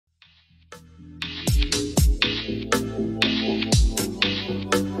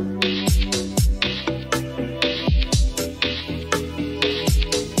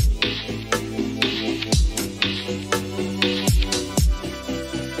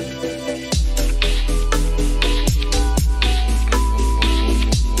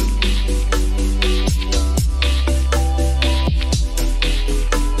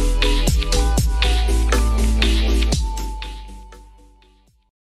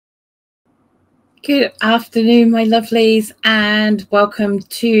Good afternoon, my lovelies, and welcome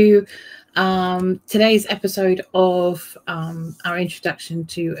to today's episode of our introduction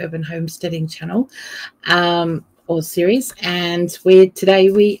to Urban Homesteading channel or series. And today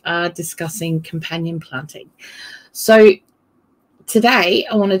we are discussing companion planting. So today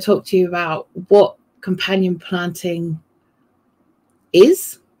I want to talk to you about what companion planting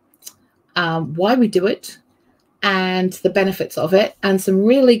is, why we do it, and the benefits of it, and some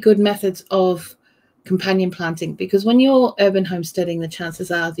really good methods of companion planting, because when you're urban homesteading, the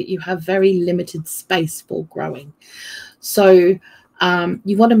chances are that you have very limited space for growing. So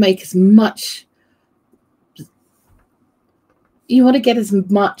you want to make as much, you want to get as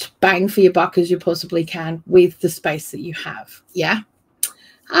much bang for your buck as you possibly can with the space that you have. Yeah.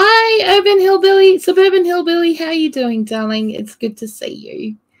 Hi, Urban Hillbilly, Suburban Hillbilly. How are you doing, darling? It's good to see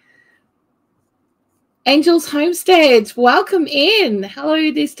you. Angel's Homestead, welcome in.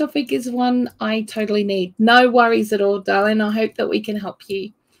 Hello, this topic is one I totally need. No worries at all, darling. I hope that we can help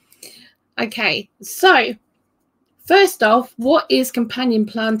you. Okay, so first off, what is companion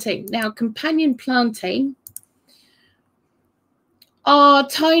planting? Now, companion planting. Oh,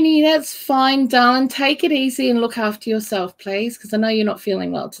 Tony, that's fine, darling. Take it easy and look after yourself, please, because I know you're not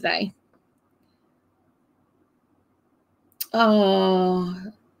feeling well today. Oh,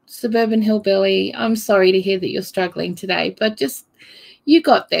 Suburban Hillbilly, I'm sorry to hear that you're struggling today, but just, you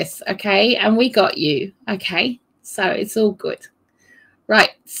got this, okay? And we got you, okay? So it's all good. Right,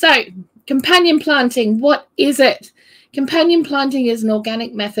 so companion planting, what is it? Companion planting is an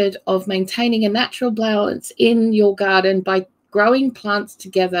organic method of maintaining a natural balance in your garden by growing plants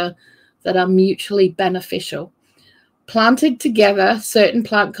together that are mutually beneficial. Planted together, certain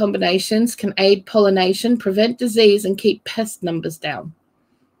plant combinations can aid pollination, prevent disease, and keep pest numbers down.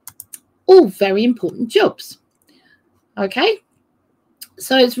 All very important jobs. Okay,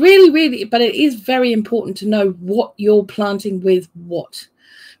 so it's really, but it is very important to know what you're planting with what,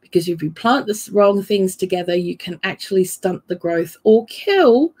 because if you plant the wrong things together, you can actually stunt the growth or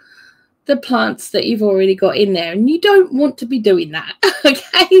kill the plants that you've already got in there, and you don't want to be doing that.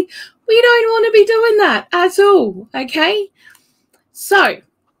 Okay, we don't want to be doing that at all. Okay, so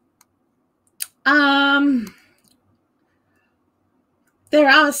there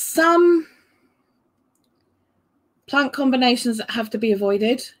are some plant combinations that have to be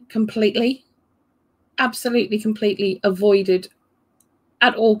avoided completely, absolutely completely avoided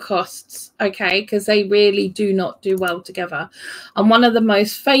at all costs, okay, because they really do not do well together. And one of the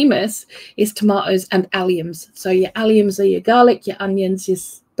most famous is tomatoes and alliums. So your alliums are your garlic, your onions, your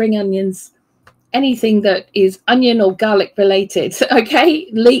spring onions, anything that is onion or garlic related, okay?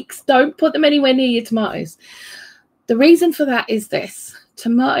 Leeks, don't put them anywhere near your tomatoes. The reason for that is this: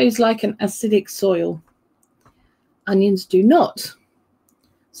 tomatoes like an acidic soil. Onions do not.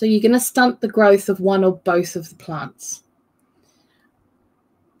 So you're going to stunt the growth of one or both of the plants.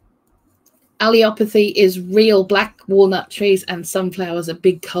 Alliopathy is real. Black walnut trees and sunflowers are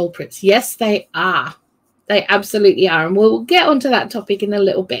big culprits. Yes, they are. They absolutely are. And we'll get onto that topic in a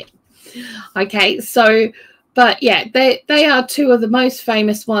little bit. Okay, so, but yeah, they are two of the most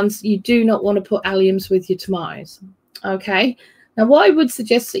famous ones. You do not want to put alliums with your tomatoes. Okay. Now, what I would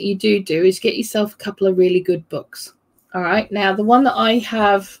suggest that you do is get yourself a couple of really good books. All right. Now, the one that I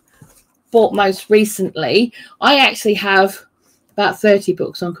have bought most recently, I actually have about 30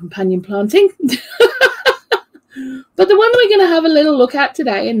 books on companion planting. But the one we're going to have a little look at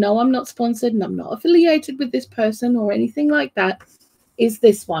today, and no, I'm not sponsored and I'm not affiliated with this person or anything like that, is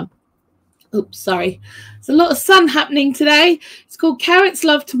this one. Oops, sorry. There's a lot of sun happening today. It's called Carrots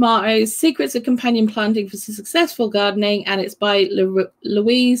Love Tomatoes, Secrets of Companion Planting for Successful Gardening, and it's by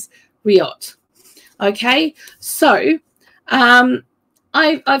Louise Riot. Okay, so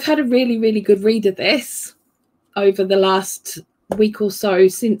I've had a really good read of this over the last week or so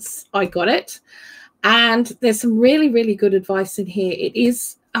since I got it, and there's some really good advice in here. It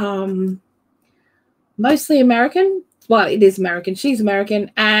is mostly American. Well, it is American. She's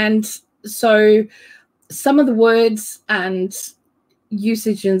American, and so some of the words and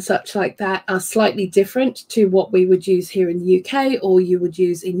usage and such like that are slightly different to what we would use here in the UK or you would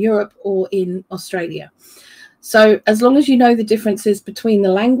use in Europe or in Australia. So as long as you know the differences between the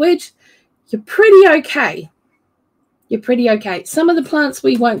language, you're pretty okay. You're pretty okay. Some of the plants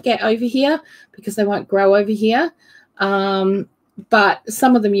we won't get over here because they won't grow over here. But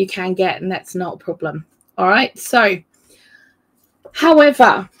some of them you can get, and that's not a problem. All right. So,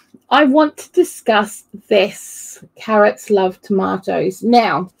 however, I want to discuss this. Carrots love tomatoes.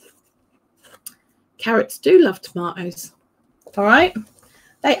 Now, carrots do love tomatoes. All right.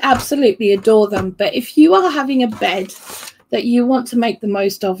 They absolutely adore them. But if you are having a bed that you want to make the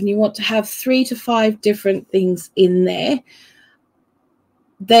most of and you want to have 3 to 5 different things in there,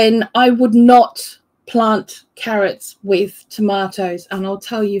 then I would not plant carrots with tomatoes, and I'll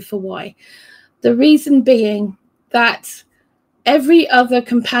tell you for why. The reason being that every other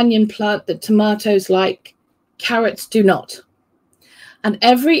companion plant that tomatoes like, carrots do not. And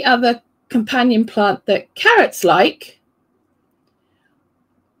every other companion plant that carrots like,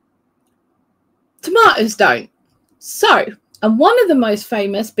 tomatoes don't. So, and one of the most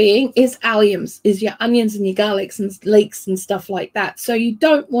famous being is alliums, is your onions and your garlics and leeks and stuff like that. So you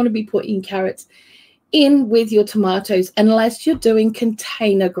don't want to be putting carrots in with your tomatoes unless you're doing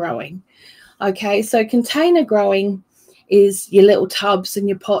container growing. Okay, so container growing is your little tubs and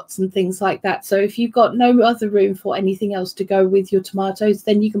your pots and things like that. So if you've got no other room for anything else to go with your tomatoes,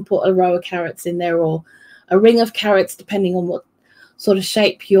 then you can put a row of carrots in there or a ring of carrots, depending on what sort of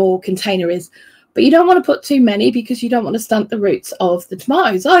shape your container is. But you don't want to put too many because you don't want to stunt the roots of the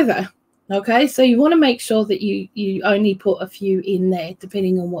tomatoes either. Okay, so you want to make sure that you only put a few in there,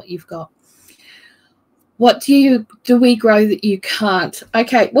 depending on what you've got. What do we grow that you can't?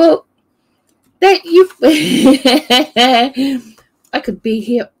 Okay, well, that you I could be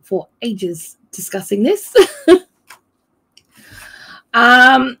here for ages discussing this.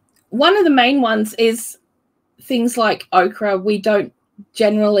 One of the main ones is things like okra. We don't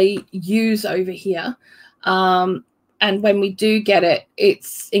generally use over here, and when we do get it,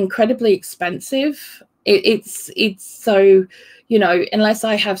 it's incredibly expensive. It's so, you know, unless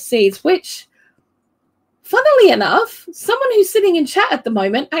I have seeds, which funnily enough, someone who's sitting in chat at the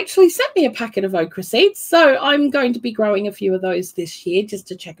moment actually sent me a packet of okra seeds. So I'm going to be growing a few of those this year just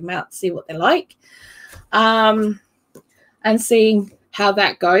to check them out, see what they're like, and seeing how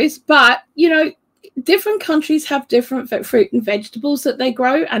that goes. But, you know, different countries have different fruit and vegetables that they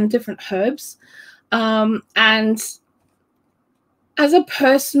grow and different herbs. And as a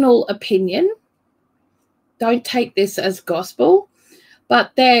personal opinion, don't take this as gospel,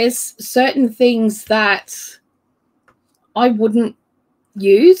 but there's certain things that I wouldn't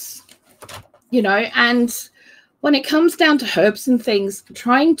use, you know, and when it comes down to herbs and things,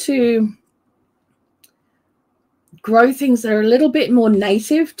 trying to grow things that are a little bit more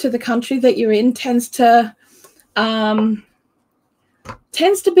native to the country that you're in tends to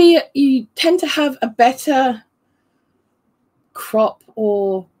be, you tend to have a better crop,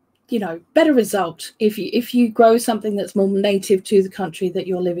 or, you know, better result if you grow something that's more native to the country that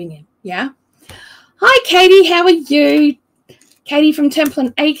you're living in. Yeah. Hi, Katie. How are you? Katie from Temple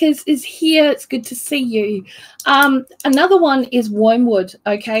and Acres is here. It's good to see you. Another one is wormwood.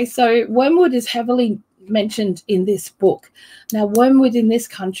 Okay, so wormwood is heavily mentioned in this book. Now, wormwood in this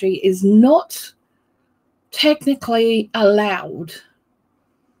country is not technically allowed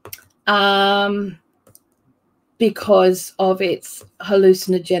because of its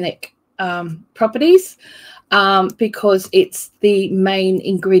hallucinogenic properties, because it's the main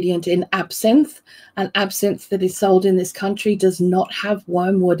ingredient in absinthe, and absinthe that is sold in this country does not have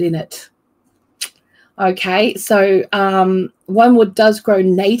wormwood in it. Okay, so wormwood does grow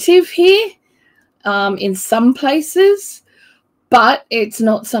native here in some places, but it's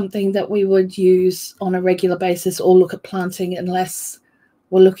not something that we would use on a regular basis or look at planting unless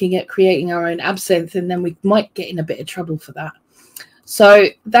we're looking at creating our own absinthe, and then we might get in a bit of trouble for that. So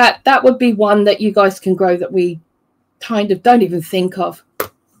that would be one that you guys can grow that we kind of don't even think of.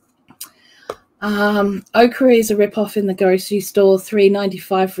 Okra is a rip-off in the grocery store,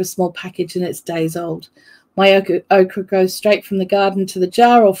 $3.95 for a small package, and it's days old. My okra goes straight from the garden to the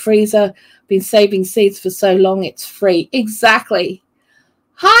jar or freezer. Been saving seeds for so long, it's free. Exactly.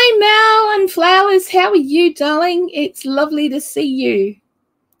 Hi, Mel and Flowers. How are you, darling? It's lovely to see you.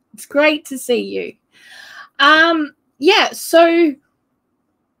 It's great to see you. Yeah, so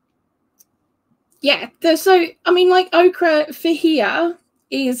I mean, like, okra for here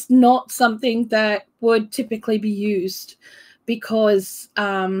is not something that would typically be used because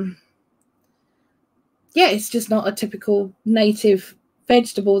it's just not a typical native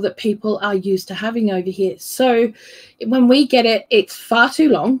vegetable that people are used to having over here. So when we get it, it's far too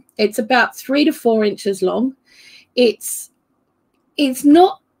long. It's about 3 to 4 inches long. It's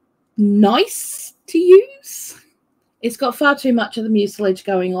not nice to use. It's got far too much of the mucilage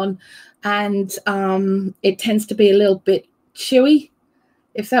going on, and it tends to be a little bit chewy,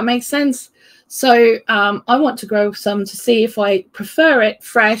 if that makes sense. So I want to grow some to see if I prefer it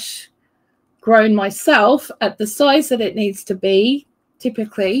fresh, grown myself at the size that it needs to be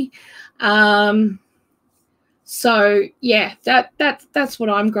typically. So yeah, that's what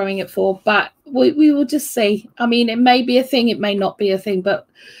I'm growing it for, but we will just see. I mean, it may be a thing, it may not be a thing, but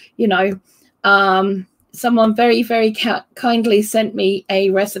you know, someone very, very kindly sent me a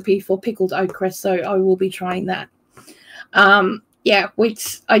recipe for pickled okra, so I will be trying that. Yeah,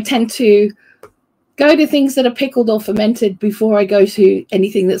 which I tend to go to things that are pickled or fermented before I go to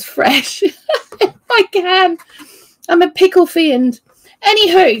anything that's fresh. If I can. I'm a pickle fiend.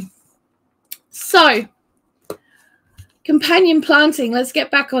 Anywho, so companion planting, let's get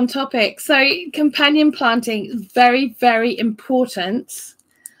back on topic. So companion planting is very, very important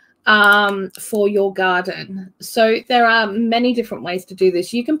for your garden. So there are many different ways to do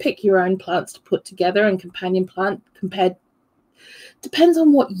this. You can pick your own plants to put together and companion plant depends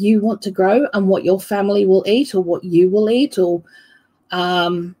on what you want to grow and what your family will eat, or what you will eat, or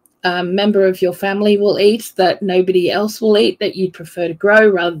a member of your family will eat that nobody else will eat, that you'd prefer to grow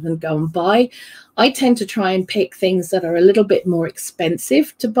rather than go and buy. I tend to try and pick things that are a little bit more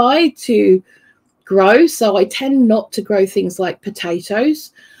expensive to buy to grow. So I tend not to grow things like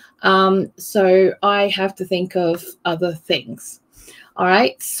potatoes. So I have to think of other things. All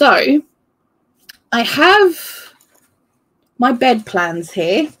right. So I have my bed plans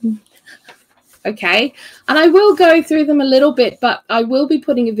here. Okay. And I will go through them a little bit, but I will be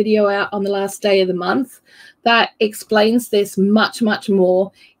putting a video out on the last day of the month that explains this much, much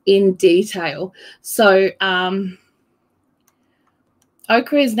more in detail. So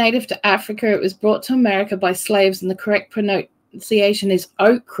okra is native to Africa. It was brought to America by slaves, and the correct pronunciation is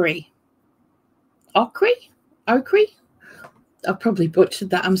okri. Okri? Okri? I probably butchered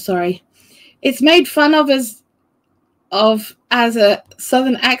that. I'm sorry. It's made fun of as a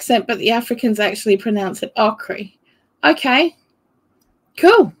southern accent, but the Africans actually pronounce it okri. Okay,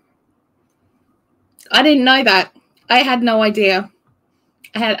 cool. I didn't know that. I had no idea.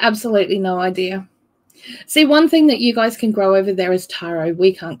 I had absolutely no idea. See, one thing that you guys can grow over there is taro.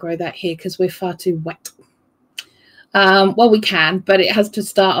 We can't grow that here because we're far too wet. Well, we can, but it has to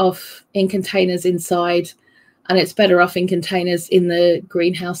start off in containers inside, and it's better off in containers in the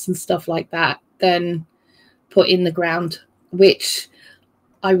greenhouse and stuff like that than put in the ground, which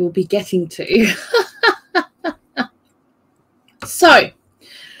I will be getting to. So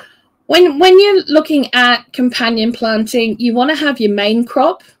when you're looking at companion planting, you want to have your main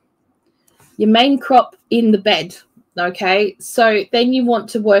crop in the bed. Okay, so then you want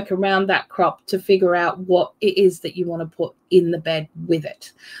to work around that crop to figure out what it is that you want to put in the bed with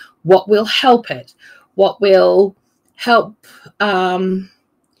it. What will help it? What will help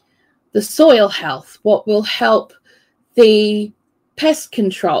the soil health? What will help the pest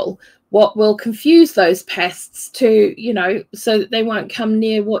control? What will confuse those pests to, so that they won't come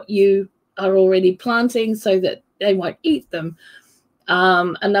near what you are already planting, so that they won't eat them.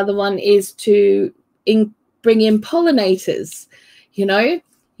 Another one is to bring in pollinators. You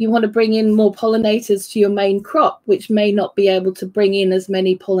want to bring in more pollinators to your main crop, which may not be able to bring in as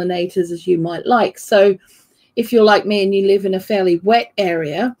many pollinators as you might like. So if you're like me and you live in a fairly wet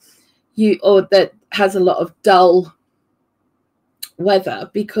area, or that has a lot of dull weather,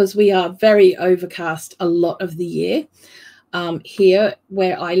 because we are very overcast a lot of the year here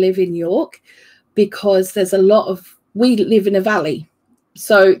where I live in York, because there's we live in a valley,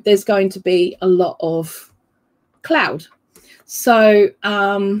 so there's going to be a lot of cloud. So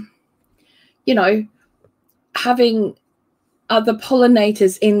having other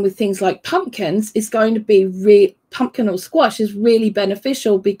pollinators in with things like pumpkins is going to be pumpkin or squash is really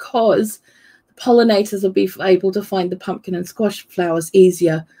beneficial, because the pollinators will be able to find the pumpkin and squash flowers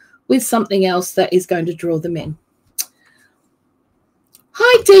easier with something else that is going to draw them in.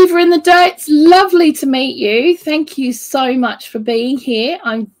 Hi, Diva in the Dirt. It's lovely to meet you. Thank you so much for being here.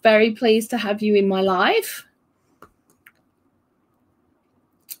 I'm very pleased to have you in my life.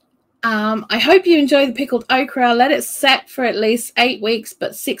 I hope you enjoy the pickled okra. I'll let it set for at least 8 weeks,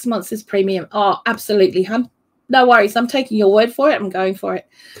 but 6 months is premium. Oh, absolutely, hun. No worries. I'm taking your word for it. I'm going for it.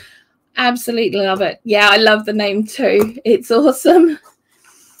 Absolutely love it. Yeah, I love the name too. It's awesome.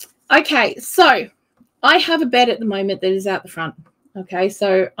 Okay, so I have a bed at the moment that is out the front. Okay,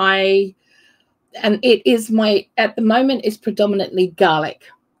 so it is at the moment is predominantly garlic.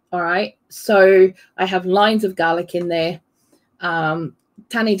 All right, so I have lines of garlic in there.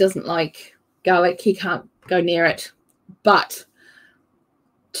 Tanny doesn't like garlic. He can't go near it. But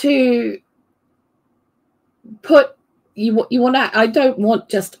to put, you want to, I don't want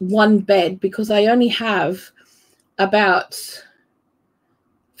just one bed, because I only have about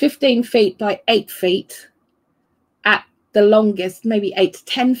 15 feet by 8 feet at the longest, maybe 8 to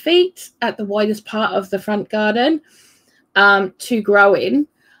 10 feet at the widest part of the front garden to grow in.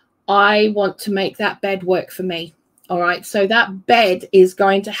 I want to make that bed work for me. All right, so that bed is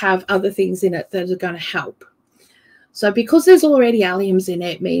going to have other things in it that are going to help. So because there's already alliums in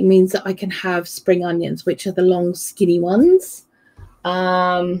it, it means that I can have spring onions, which are the long, skinny ones,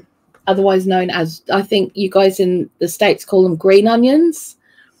 otherwise known as, I think you guys in the States call them green onions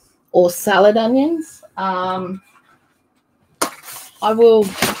or salad onions. I will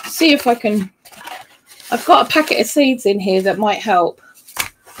see if I can. I've got a packet of seeds in here that might help.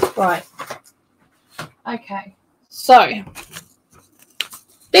 Right. Okay. So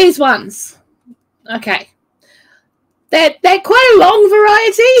these ones. Okay. They're quite a long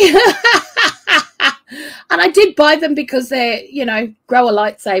variety. And I did buy them because they're, you know, grow a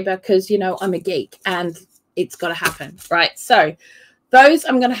lightsaber, because, you know, I'm a geek and it's got to happen. Right. So those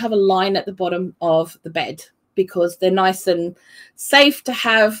I'm going to have a line at the bottom of the bed because they're nice and safe to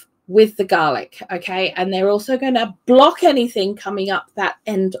have with the garlic. Okay. And they're also going to block anything coming up that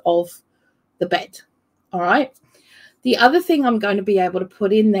end of the bed. All right. The other thing I'm going to be able to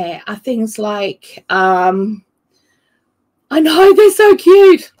put in there are things like, I know they're so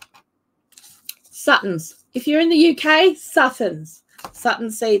cute. Suttons. If you're in the UK, Suttons. Sutton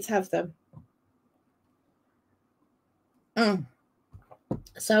seeds have them.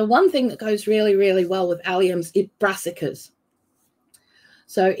 So one thing that goes really, really well with alliums is brassicas.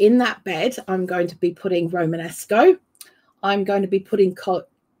 So in that bed, I'm going to be putting Romanesco. I'm going to be putting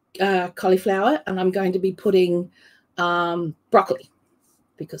cauliflower, and I'm going to be putting broccoli,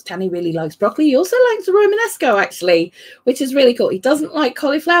 because Tanny really likes broccoli. He also likes Romanesco, actually, which is really cool. He doesn't like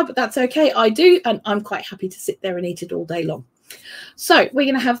cauliflower, but that's okay. I do, and I'm quite happy to sit there and eat it all day long. So we're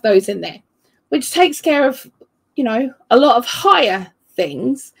going to have those in there, which takes care of, you know, a lot of higher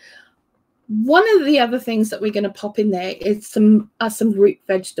things. One of the other things that we're going to pop in there is some root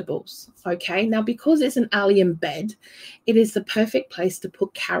vegetables. Okay, now because it's an allium bed, it is the perfect place to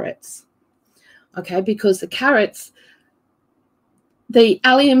put carrots. Okay, because the carrots, the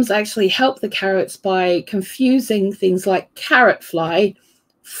alliums actually help the carrots by confusing things like carrot fly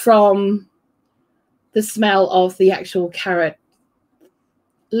from the smell of the actual carrot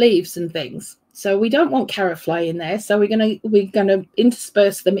leaves and things. So we don't want carrot fly in there. So we're gonna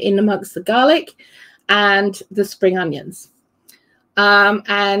intersperse them in amongst the garlic and the spring onions.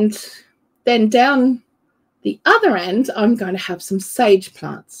 And then down the other end, I'm going to have some sage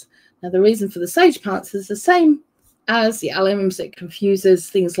plants. Now the reason for the sage plants is the same as the alliums. It confuses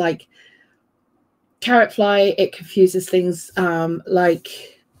things like carrot fly. It confuses things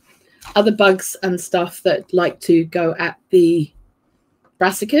like other bugs and stuff that like to go at the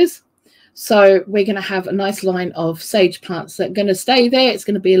brassicas. So we're going to have a nice line of sage plants that are going to stay there. It's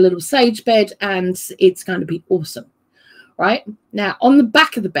going to be a little sage bed, and it's going to be awesome. Right now, on the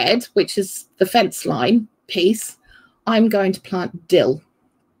back of the bed, which is the fence line piece, I'm going to plant dill.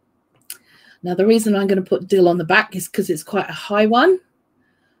 Now, the reason I'm going to put dill on the back is because it's quite a high one.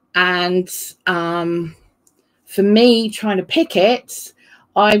 And for me, trying to pick it,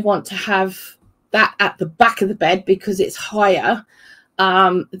 I want to have that at the back of the bed because it's higher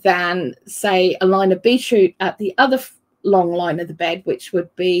than, say, a line of beetroot at the other long line of the bed, which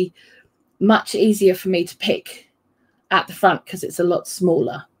would be much easier for me to pick at the front because it's a lot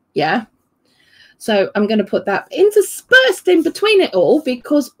smaller. Yeah. So I'm going to put that interspersed in between it all,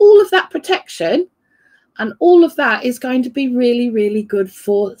 because all of that protection and all of that is going to be really, really good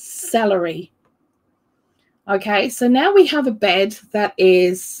for celery. Okay, so now we have a bed that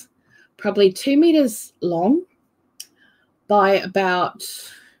is probably 2 meters long by about,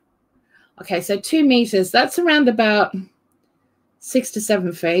 okay, so 2 meters, that's around about 6 to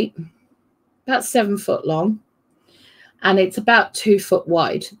 7 feet, about 7 foot long, and it's about 2 foot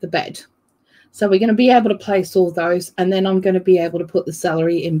wide, the bed. So we're going to be able to place all those, and then I'm going to be able to put the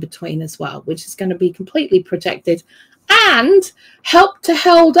celery in between as well, which is going to be completely protected and help to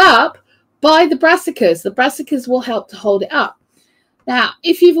hold up by the brassicas. The brassicas will help to hold it up. Now,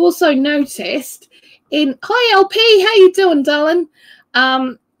 if you've also noticed in, hi LP, how you doing, darling?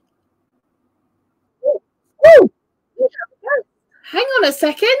 Hang on a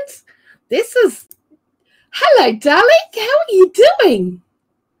second. This is, hello, darling. How are you doing?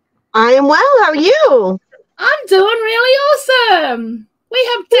 I am well. How are you? I'm doing really awesome. We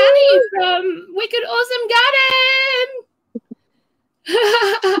have Danny from Wicked Awesome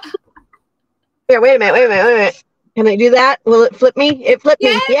Garden. Here, wait a minute. Can I do that? Will it flip me? It flipped me.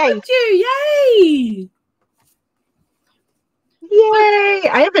 Yay. Flipped you. Yay. Yay.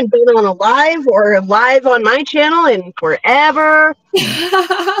 I haven't been on a live or live on my channel in forever.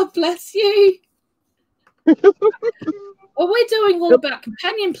 Bless you. Well, we're doing all about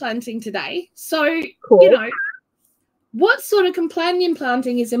companion planting today. So, cool. You know, what sort of companion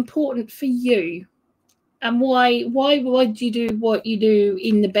planting is important for you? And why would you do what you do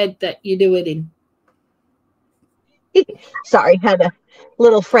in the bed that you do it in? Sorry, had a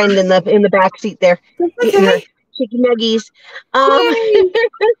little friend in the back seat there eating her chicken nuggies.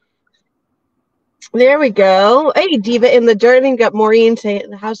 There we go. Hey, Diva in the Dirt, and got Maureen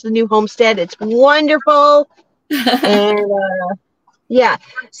saying, "How's the new homestead?" It's wonderful. And yeah,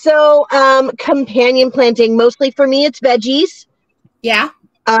 so companion planting, mostly for me, it's veggies. Yeah.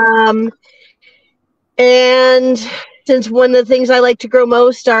 And since one of the things I like to grow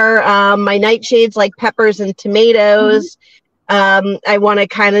most are my nightshades, like peppers and tomatoes. I want to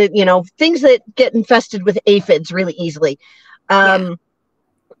kind of, things that get infested with aphids really easily.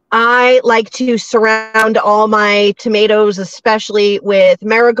 I like to surround all my tomatoes, especially with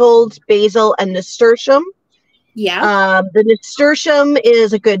marigolds, basil, and nasturtium. Yeah. The nasturtium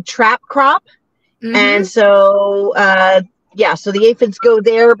is a good trap crop. And so, so the aphids go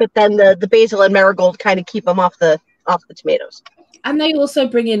there, but then the basil and marigold kind of keep them off the tomatoes. And they also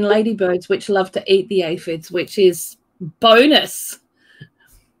bring in ladybirds, which love to eat the aphids, which is bonus.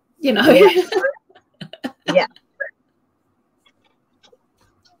 Yeah. Yeah.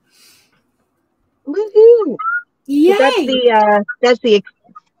 Woohoo! Yay! That's definitely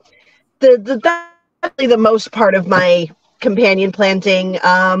the most part of my companion planting.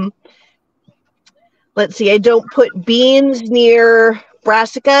 Let's see. I don't put beans near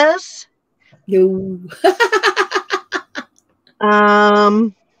brassicas. No.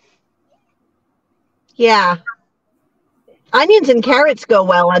 Yeah. Onions and carrots go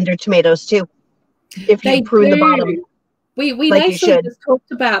well under tomatoes too, if you prune the bottom. We actually just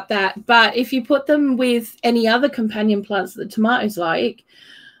talked about that, but if you put them with any other companion plants that the tomatoes like,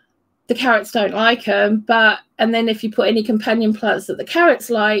 the carrots don't like them. And then if you put any companion plants that the carrots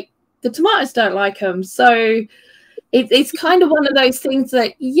like, the tomatoes don't like them. So it's kind of one of those things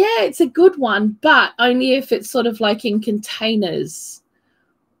that, yeah, it's a good one, but only if it's sort of like in containers,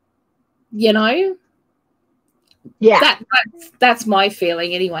 Yeah. That's my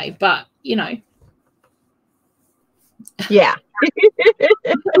feeling anyway, but, Yeah.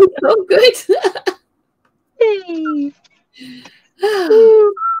 It's all good. Hey.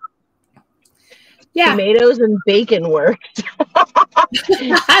 Yeah. Tomatoes and bacon worked.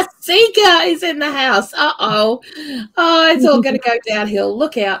 Sika is in the house. Uh-oh. Oh, it's all going to go downhill.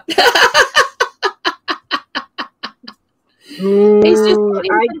 Look out. It's just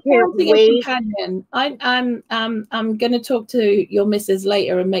I can't wait. Companion. I'm going to talk to your missus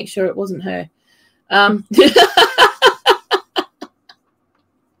later and make sure it wasn't her.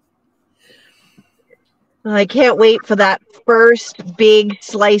 I can't wait for that first big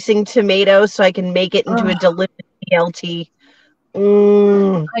slicing tomato so I can make it into a delicious BLT.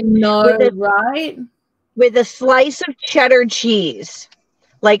 I know, right? With a slice of cheddar cheese,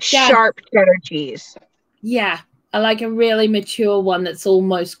 like sharp cheddar cheese. Yeah, I like a really mature one that's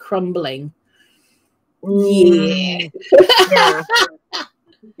almost crumbling. Yeah.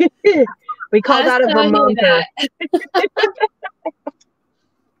 We call that a Vermonter.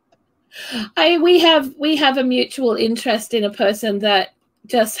 We have a mutual interest in a person that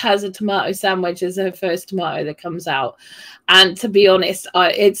just has a tomato sandwich as her first tomato that comes out, and to be honest,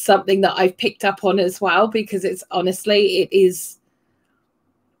 it's something that I've picked up on as well, because it is,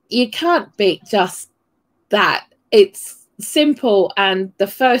 you can't beat just that. It's simple and the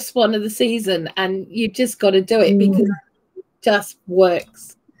first one of the season, and you just got to do it because it just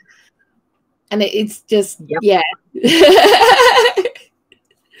works, and it's just yeah.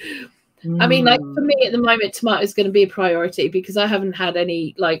 I mean, like, for me at the moment, tomato is going to be a priority because I haven't had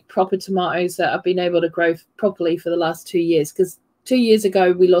any like proper tomatoes that I've been able to grow properly for the last 2 years, because 2 years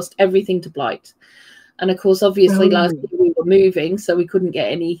ago we lost everything to blight, and of course obviously last year we were moving, so we couldn't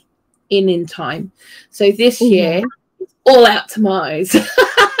get any in time. So this year it's all out tomatoes.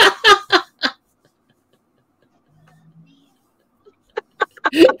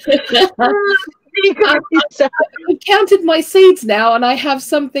 I've counted my seeds now, and I have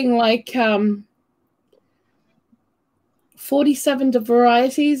something like 47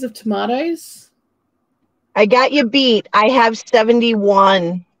 varieties of tomatoes. I got you beat. I have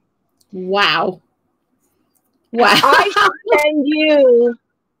 71. Wow. I should send you.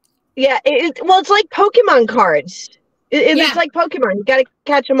 Yeah, it's like Pokemon cards. It's like Pokemon. You got to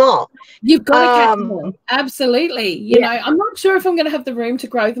catch them all. You've got to catch them all. Absolutely. You know, I'm not sure if I'm going to have the room to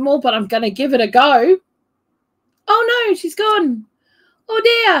grow them all, but I'm going to give it a go. Oh, no, she's gone. Oh,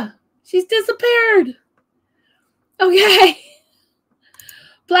 dear. She's disappeared. Okay.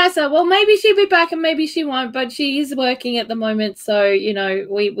 Bless her. Well, maybe she'll be back and maybe she won't, but she is working at the moment. So,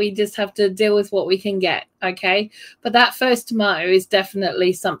 we just have to deal with what we can get. Okay. But that first tomato is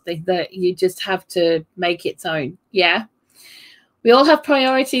definitely something that you just have to make its own. Yeah. We all have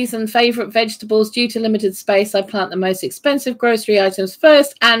priorities and favorite vegetables. Due to limited space, I plant the most expensive grocery items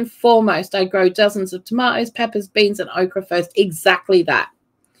first and foremost. I grow dozens of tomatoes, peppers, beans, and okra first. Exactly that.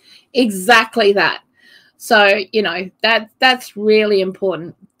 Exactly that. So, you know, that's really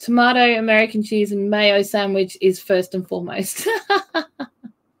important. Tomato, American cheese, and mayo sandwich is first and foremost.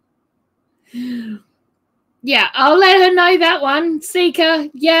 Yeah, I'll let her know that one. Seeker.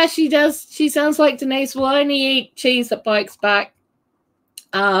 Yeah, she does. She sounds like Denise will only eat cheese that bikes back.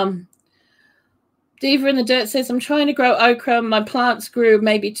 Diva in the Dirt says, I'm trying to grow okra. My plants grew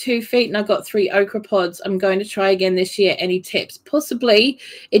maybe 2 feet and I got 3 okra pods. I'm going to try again this year. Any tips? Possibly.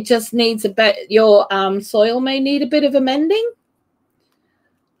 It just needs a bit, your soil may need a bit of amending.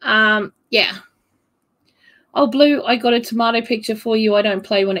 Yeah. Oh, Blue, I got a tomato picture for you. I don't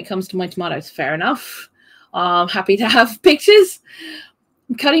play when it comes to my tomatoes. Fair enough. I'm happy to have pictures.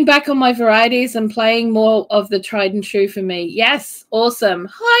 I'm cutting back on my varieties and playing more of the tried and true for me. Yes, awesome.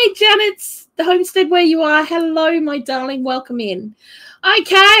 Hi, Janet's the homestead where you are. Hello, my darling. Welcome in.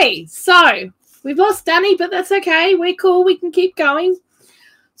 Okay, so we've lost Danny, but that's okay. We're cool. We can keep going.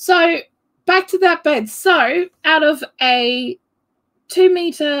 So back to that bed. So out of a 2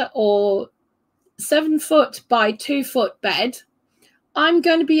 meter or 7 foot by 2 foot bed, I'm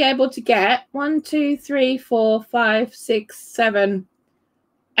going to be able to get 1, 2, 3, 4, 5, 6, 7,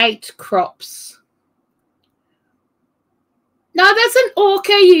 8 crops. No, that's an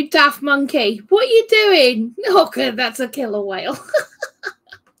orca, you daft monkey. What are you doing? Orca, that's a killer whale.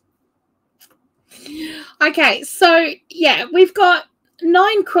 Okay, so yeah, we've got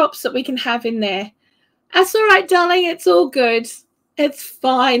 9 crops that we can have in there. That's all right, darling. It's all good. It's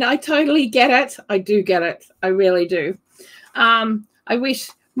fine. I totally get it. I do get it. I really do. I wish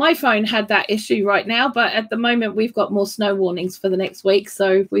my phone had that issue right now, but at the moment we've got more snow warnings for the next week,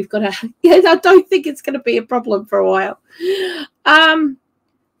 so we've got to. Yeah, I don't think it's going to be a problem for a while.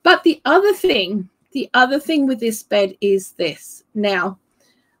 But the other thing with this bed is this. Now,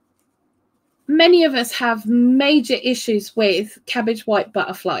 many of us have major issues with cabbage white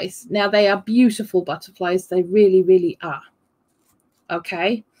butterflies. Now, they are beautiful butterflies. They really, really are.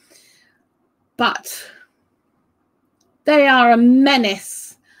 Okay, but they are a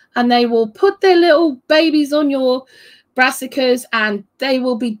menace, and they will put their little babies on your brassicas and they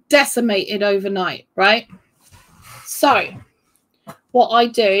will be decimated overnight, right? So what I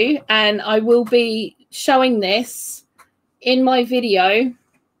do, and I will be showing this in my video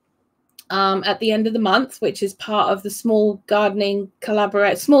at the end of the month, which is part of the small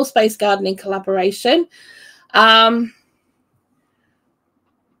space gardening collaboration,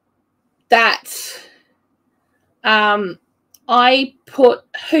 I put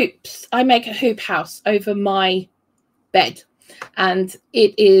hoops. I make a hoop house over my bed, and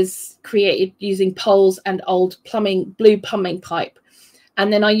it is created using poles and old blue plumbing pipe.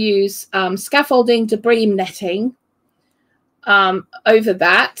 And then I use scaffolding, debris netting over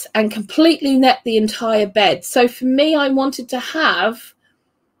that, and completely net the entire bed. So for me, I wanted to have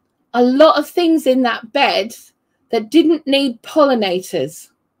a lot of things in that bed that didn't need pollinators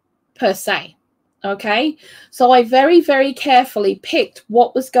per se. Okay, so I very, very carefully picked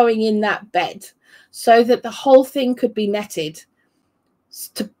what was going in that bed so that the whole thing could be netted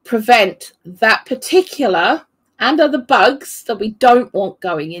to prevent that particular and other bugs that we don't want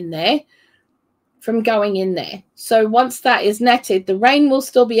going in there from going in there. So once that is netted, the rain will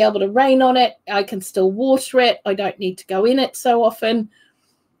still be able to rain on it. I can still water it. I don't need to go in it so often.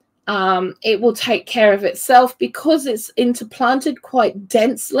 It will take care of itself because it's interplanted quite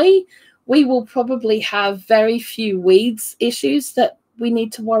densely. We will probably have very few weeds issues that we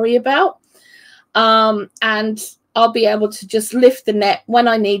need to worry about. And I'll be able to just lift the net when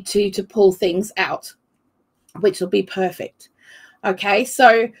I need to pull things out, which will be perfect. Okay,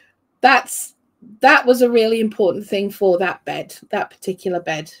 so that was a really important thing for that bed, that particular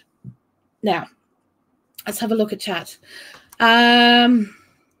bed. Now, let's have a look at chat.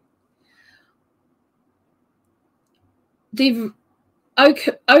 The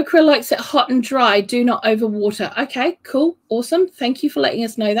okra likes it hot and dry. Do not overwater. Okay, cool. Awesome. Thank you for letting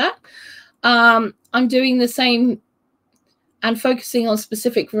us know that. I'm doing the same and focusing on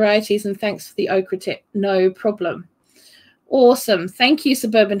specific varieties, and thanks for the okra tip. No problem. Awesome. Thank you,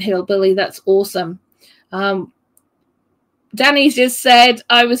 Suburban Hillbilly. That's awesome. Danny just said,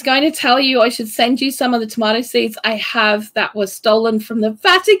 I was going to tell you I should send you some of the tomato seeds I have that were stolen from the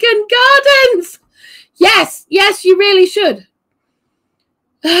Vatican Gardens. Yes, yes, you really should.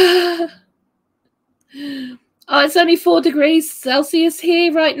 Oh, it's only 4 degrees Celsius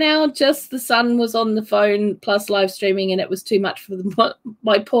here right now. Just the sun was on the phone plus live streaming, and it was too much for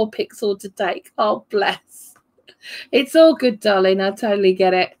my poor Pixel to take. Oh, bless. It's all good, darling. I totally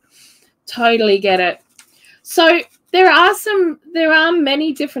get it. Totally get it. So there are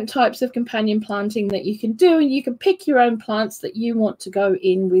many different types of companion planting that you can do, and you can pick your own plants that you want to go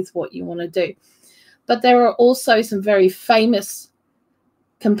in with what you want to do. But there are also some very famous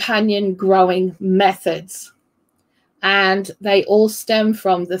companion growing methods, and they all stem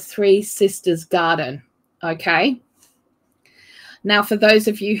from the Three Sisters Garden. Okay. Now, for those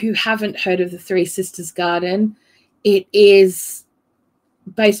of you who haven't heard of the Three Sisters Garden, it is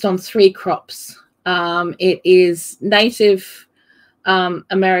based on 3 crops. It is Native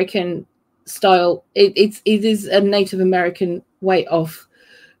American style. It is a Native American way of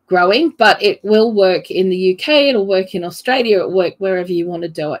growing, but it will work in the UK. It'll work in Australia. It'll work wherever you want to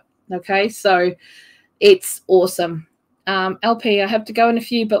do it. Okay, so it's awesome. LP, I have to go in a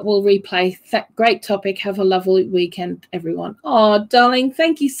few, but we'll replay. Great topic. Have a lovely weekend, everyone. Oh, darling,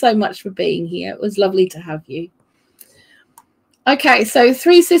 thank you so much for being here. It was lovely to have you. Okay, so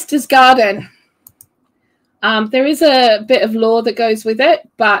Three Sisters Garden. There is a bit of lore that goes with it,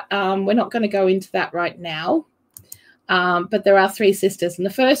 but we're not going to go into that right now. But there are 3 sisters, and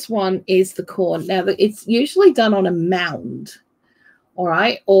the first one is the corn. Now, it's usually done on a mound, all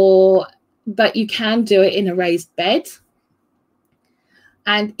right, but you can do it in a raised bed.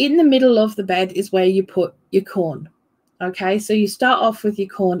 And in the middle of the bed is where you put your corn. Okay, so you start off with your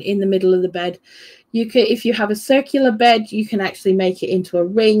corn in the middle of the bed. You can, if you have a circular bed, you can actually make it into a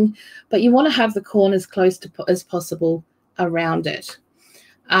ring, but you want to have the corn as close to as possible around it.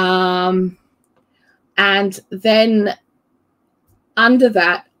 And then under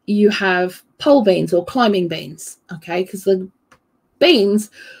that, you have pole beans or climbing beans, okay, because the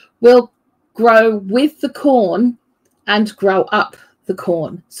beans will grow with the corn and grow up the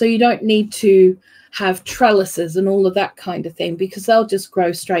corn. So you don't need to have trellises and all of that kind of thing, because they'll just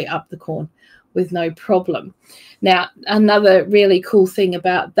grow straight up the corn with no problem. Now, another really cool thing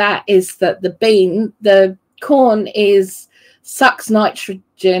about that is that the corn sucks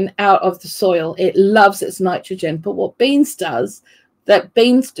nitrogen out of the soil. It loves its nitrogen. But what beans do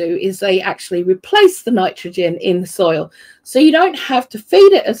is they actually replace the nitrogen in the soil. So you don't have to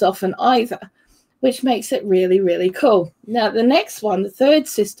feed it as often either, which makes it really, really cool. Now, the next one, the third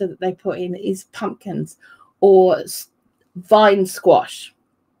sister that they put in, is pumpkins or vine squash.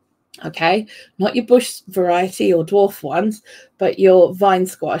 Okay, not your bush variety or dwarf ones, but your vine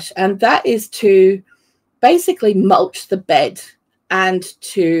squash. And that is to basically mulch the bed and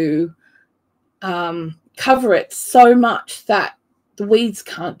to cover it so much that the weeds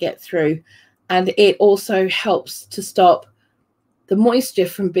can't get through. And it also helps to stop the moisture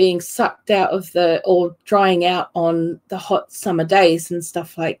from being sucked out of or drying out on the hot summer days and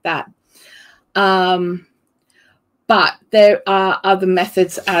stuff like that. But there are other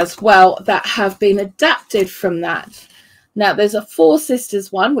methods as well that have been adapted from that. Now, there's a Four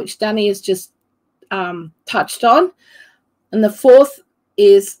Sisters one, which Danny has just touched on. And the fourth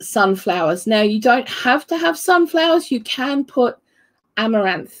is sunflowers. Now, you don't have to have sunflowers. You can put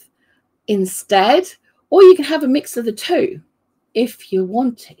amaranth instead, or you can have a mix of the two if you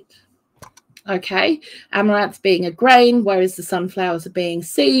wanted. Okay, amaranth being a grain, whereas the sunflowers are being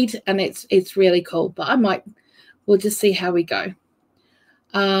seed, and it's really cool. But we'll just see how we go.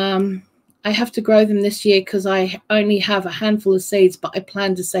 I have to grow them this year because I only have a handful of seeds, but I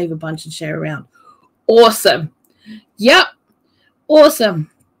plan to save a bunch and share around. Awesome. Yep. Awesome.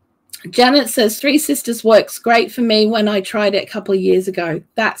 Janet says Three Sisters works great for me when I tried it a couple of years ago.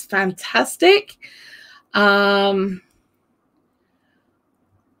 That's fantastic. Danny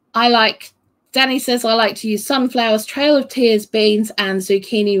says I like to use sunflowers, Trail of Tears, beans, and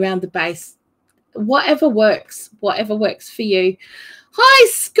zucchini around the base. Whatever works for you. Hi,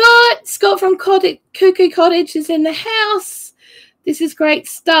 Scott. Scott from Cuckoo Cottage is in the house. This is great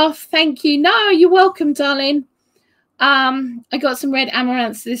stuff. Thank you. No, you're welcome, darling. I got some red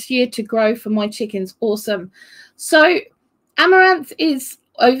amaranths this year to grow for my chickens. Awesome. So amaranth is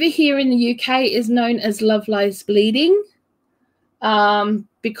over here in the UK is known as Love Lies Bleeding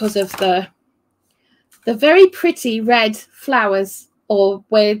because of the very pretty red flowers or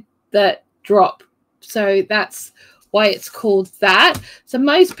where that drop. So that's why it's called that. So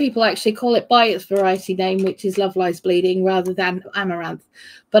most people actually call it by its variety name, which is Love Lies Bleeding, rather than amaranth.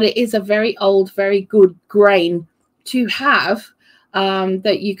 But it is a very old, very good grain to have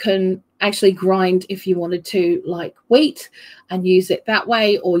that you can actually grind if you wanted to, like wheat, and use it that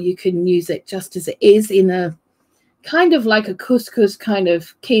way, or you can use it just as it is in a kind of like a couscous kind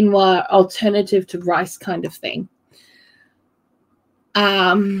of quinoa alternative to rice kind of thing.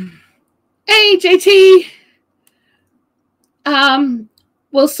 Hey, JT.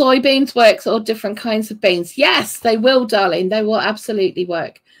 will soybeans work or different kinds of beans? Yes, they will, darling. They will absolutely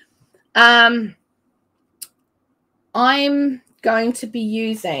work. I'm going to be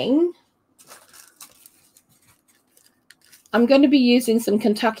using some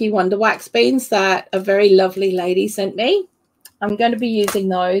Kentucky Wonder Wax beans that a very lovely lady sent me. I'm going to be using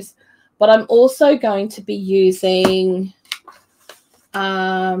those, but I'm also going to be using,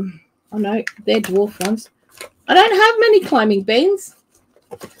 oh no, they're dwarf ones. I don't have many climbing beans,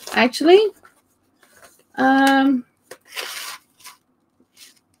 actually. Nope,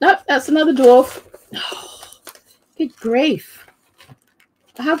 that's another dwarf. Oh, good grief.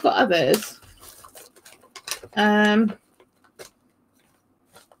 I have got others.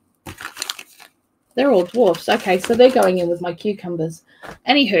 They're all dwarfs. Okay, so they're going in with my cucumbers.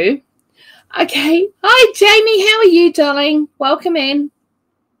 Anywho, okay. Hi, Jamie. How are you, darling? Welcome in.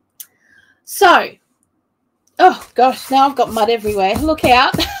 So, oh, gosh, now I've got mud everywhere. Look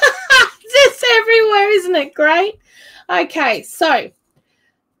out. It's everywhere, isn't it great? Okay, so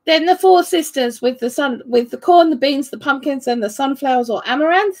then the four sisters with the corn, the beans, the pumpkins, and the sunflowers or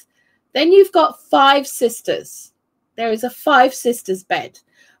amaranth. Then you've got 5 sisters. There is a 5 sisters bed,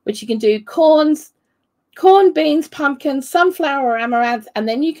 which you can do corn, beans, pumpkins, sunflower or amaranth, and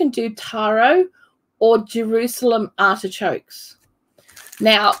then you can do taro or Jerusalem artichokes.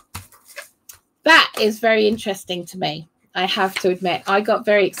 Now, that is very interesting to me. I have to admit, I got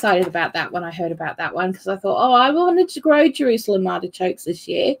very excited about that when I heard about that one, because I thought, oh, I wanted to grow Jerusalem artichokes this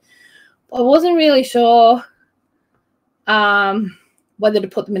year. I wasn't really sure whether to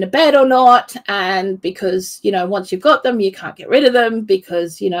put them in a bed or not. And because, you know, once you've got them, you can't get rid of them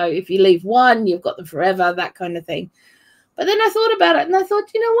because, you know, if you leave one, you've got them forever, that kind of thing. But then I thought about it and I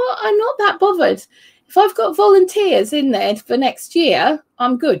thought, you know what, I'm not that bothered. If I've got volunteers in there for next year,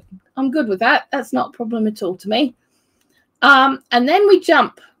 I'm good. I'm good with that. That's not a problem at all to me. And then we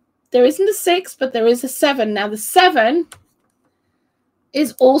jump. There isn't a 6, but there is a 7. Now, the 7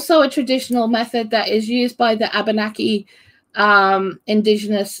 is also a traditional method that is used by the Abenaki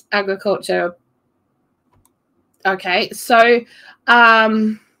indigenous agriculture. Okay, so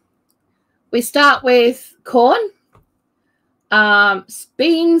we start with corn,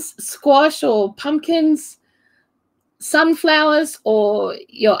 beans, squash or pumpkins, sunflowers or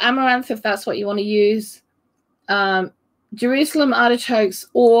your amaranth if that's what you want to use, Jerusalem artichokes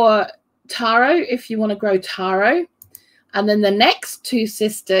or taro if you want to grow taro. And then the next 2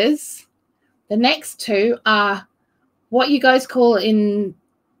 sisters, the next 2 are what you guys call in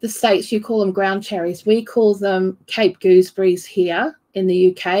the States, you call them ground cherries. We call them Cape gooseberries here in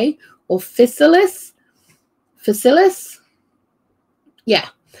the UK, or physalis. Yeah.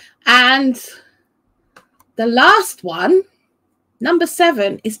 And the last one, number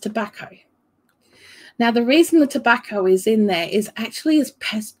 7, is tobacco. Now, the reason the tobacco is in there is actually as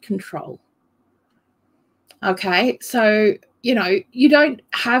pest control. Okay, so, you know, you don't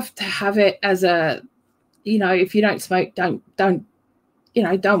have to have it as a, you know, if you don't smoke, don't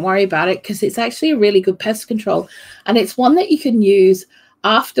worry about it, because it's actually a really good pest control. And it's one that you can use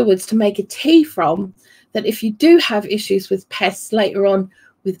afterwards to make a tea from, that if you do have issues with pests later on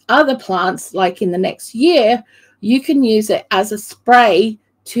with other plants, like in the next year, you can use it as a spray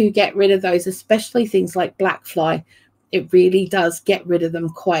to get rid of those, especially things like black fly. It really does get rid of them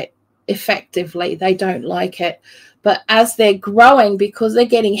quite effectively. They don't like it. But as they're growing, because they're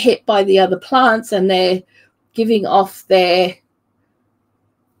getting hit by the other plants and they're giving off their,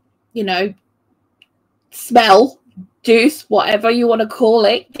 you know, smell, juice, whatever you want to call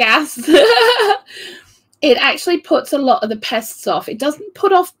it, gas, it actually puts a lot of the pests off. It doesn't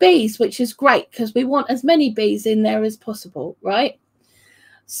put off bees, which is great because we want as many bees in there as possible, right?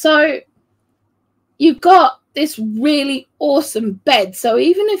 So you've got this really awesome bed. So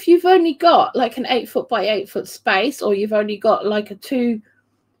even if you've only got like an 8 foot by 8 foot space, or you've only got like a 2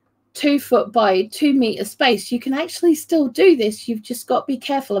 foot by 2 meter space, you can actually still do this. You've just got to be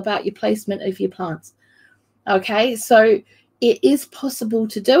careful about your placement of your plants. Okay, so it is possible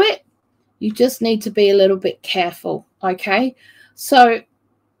to do it. You just need to be a little bit careful. Okay, so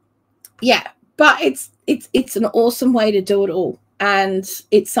yeah, but it's an awesome way to do it all. And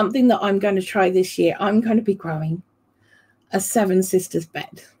it's something that I'm going to try this year. I'm going to be growing a 7 sisters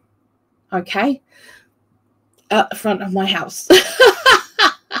bed, okay, at the front of my house.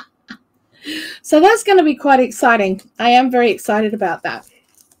 So that's going to be quite exciting. I am very excited about that.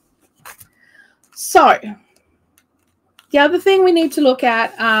 So the other thing we need to look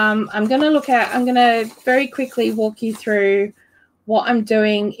at, I'm going to very quickly walk you through what I'm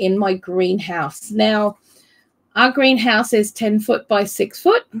doing in my greenhouse. Now, our greenhouse is 10 foot by 6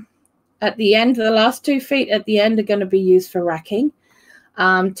 foot. At the end, the last 2 feet at the end are going to be used for racking.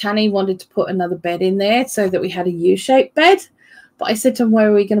 Tanny wanted to put another bed in there so that we had a U-shaped bed. But I said to him, where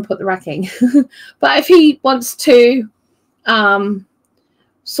are we going to put the racking? But if he wants to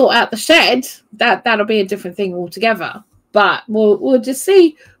sort out the shed, that'll be a different thing altogether. But we'll just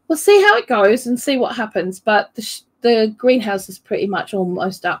see. We'll see how it goes and see what happens. But the greenhouse is pretty much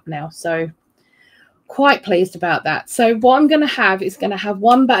almost up now, so quite pleased about that. So what I'm going to have is going to have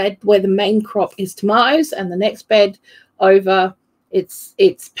one bed where the main crop is tomatoes, and the next bed over its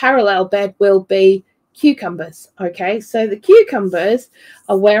parallel bed will be cucumbers. Okay, so the cucumbers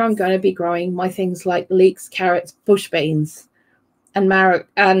are where I'm going to be growing my things like leeks, carrots, bush beans, and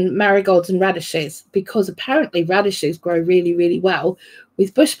marigolds and radishes, because apparently radishes grow really, really well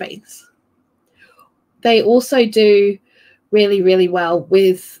with bush beans. They also do really, really well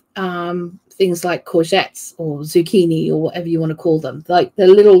with things like courgettes or zucchini or whatever you want to call them, like the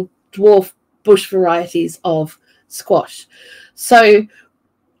little dwarf bush varieties of squash. So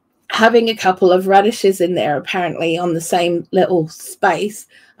having a couple of radishes in there apparently on the same little space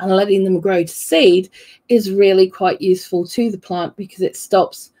and letting them grow to seed is really quite useful to the plant, because it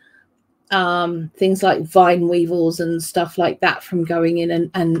stops things like vine weevils and stuff like that from going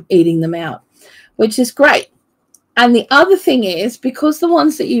in and eating them out, which is great. And the other thing is, because the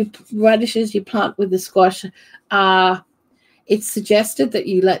ones that radishes you plant with the squash, it's suggested that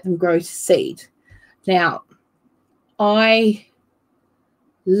you let them grow to seed. Now, I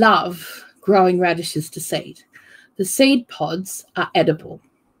love growing radishes to seed. The seed pods are edible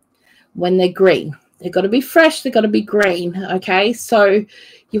when they're green. They've got to be fresh. They've got to be green. Okay, so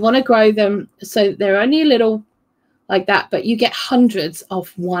you want to grow them so they're only a little like that, but you get hundreds of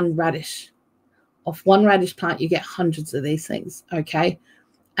one radish. Off one radish plant, you get hundreds of these things. Okay,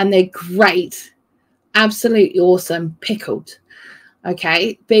 and they're great, absolutely awesome pickled.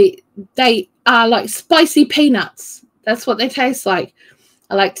 Okay, they are like spicy peanuts. That's what they taste like.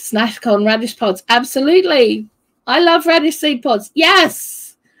 I like to snack on radish pods. Absolutely. I love radish seed pods.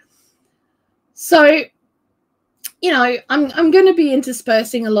 Yes. So, you know, I'm going to be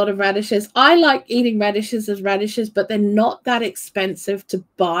interspersing a lot of radishes. I like eating radishes as radishes, but they're not that expensive to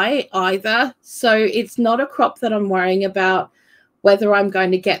buy either. So it's not a crop that I'm worrying about whether I'm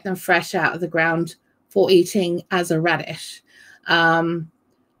going to get them fresh out of the ground for eating as a radish,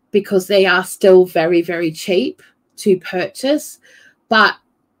 because they are still very, very cheap to purchase. But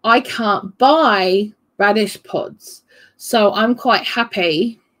I can't buy radish pods, so I'm quite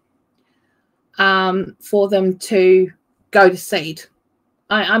happy for them to go to seed.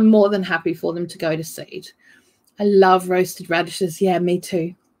 I'm more than happy for them to go to seed. I love roasted radishes. Yeah, me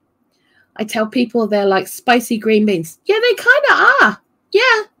too. I tell people they're like spicy green beans. Yeah, they kind of are.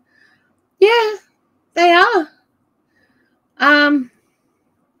 Yeah, they are.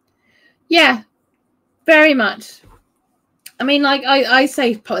 Yeah, very much. I mean, like I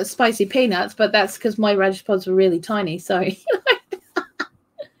say spicy peanuts, but that's because my radish pods were really tiny. So,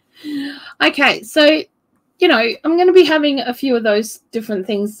 okay. So, you know, I'm going to be having a few of those different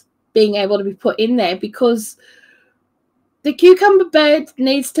things being able to be put in there, because the cucumber bed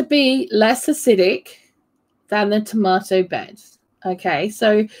needs to be less acidic than the tomato bed. Okay.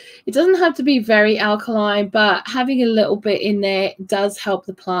 So it doesn't have to be very alkaline, but having a little bit in there does help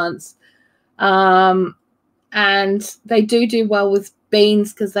the plants. And they do well with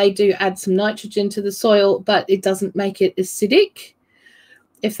beans because they do add some nitrogen to the soil, but it doesn't make it acidic,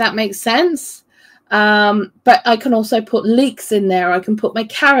 if that makes sense. But I can also put leeks in there. I can put my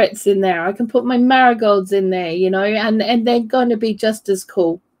carrots in there. I can put my marigolds in there, you know, and they're going to be just as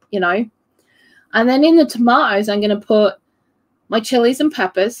cool, you know. And then in the tomatoes, I'm going to put my chilies and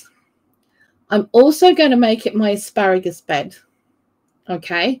peppers. I'm also going to make it my asparagus bed,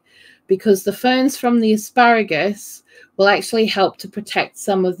 okay, because the ferns from the asparagus will actually help to protect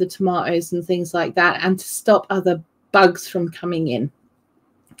some of the tomatoes and things like that, and to stop other bugs from coming in.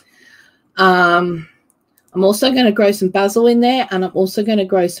 I'm also going to grow some basil in there, and I'm also going to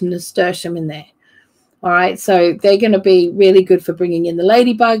grow some nasturtium in there. All right, so they're going to be really good for bringing in the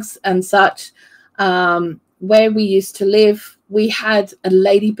ladybugs and such. Where we used to live, we had a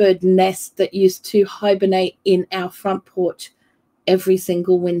ladybird nest that used to hibernate in our front porch every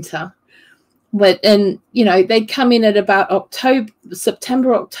single winter. And you know, they'd come in at about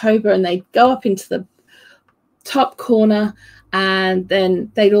September, October, and they'd go up into the top corner, and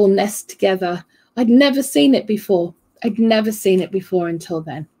then they'd all nest together. I'd never seen it before. I'd never seen it before until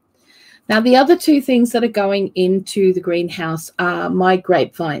then. Now, the other two things that are going into the greenhouse are my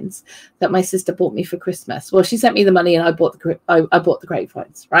grapevines that my sister bought me for Christmas. Well, she sent me the money, and I bought the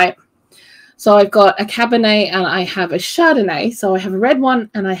grapevines, right? So I've got a Cabernet and I have a Chardonnay. So I have a red one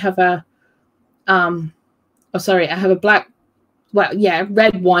and I have a I have a black well, yeah,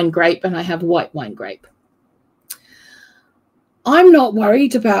 red wine grape, and I have white wine grape. I'm not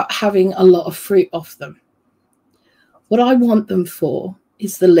worried about having a lot of fruit off them. What I want them for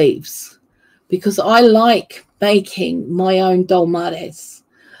is the leaves, because I like making my own dolmades.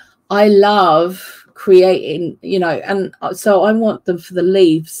 I love creating, you know, and so I want them for the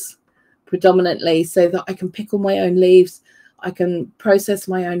leaves predominantly, so that I can pickle my own leaves, I can process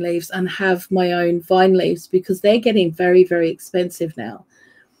my own leaves and have my own vine leaves, because they're getting very, very expensive now.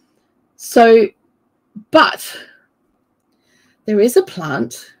 So, but there is a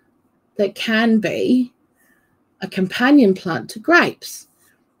plant that can be a companion plant to grapes.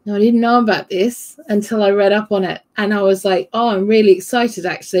 Now, I didn't know about this until I read up on it, and I was like, oh, I'm really excited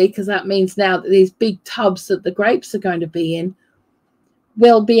actually, because that means now that these big tubs that the grapes are going to be in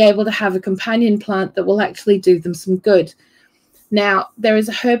will be able to have a companion plant that will actually do them some good. Now, there is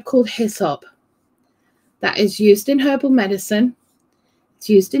a herb called hyssop that is used in herbal medicine. It's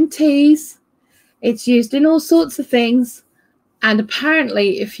used in teas. It's used in all sorts of things. And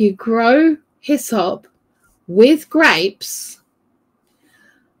apparently, if you grow hyssop with grapes,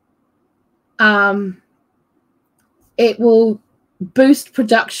 it will boost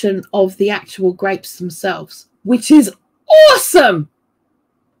production of the actual grapes themselves, which is awesome.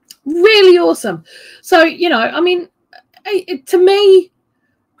 Really awesome. So, you know, I mean, to me,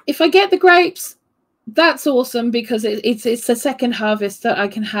 if I get the grapes, that's awesome, because it's a second harvest that I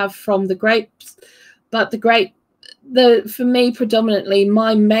can have from the grapes. But for me, predominantly,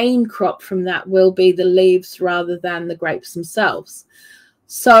 my main crop from that will be the leaves rather than the grapes themselves.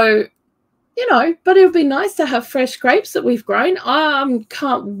 So, you know, but it would be nice to have fresh grapes that we've grown.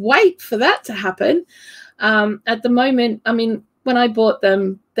 Can't wait for that to happen. At the moment, I mean, when I bought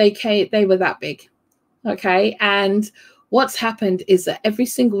them, they were that big. Okay. And what's happened is that every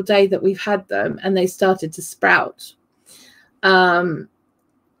single day that we've had them and they started to sprout,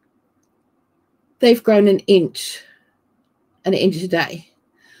 they've grown an inch a day.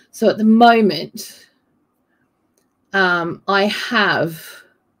 So at the moment, I have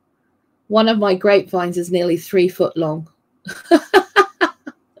one of my grapevines is nearly 3 foot long.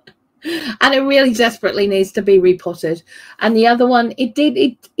 And it really desperately needs to be repotted. And the other one,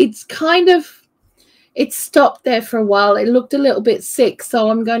 it's stopped there for a while. It looked a little bit sick, so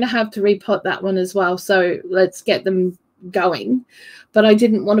I'm going to have to repot that one as well. So let's get them going. But I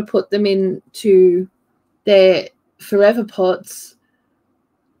didn't want to put them into their forever pots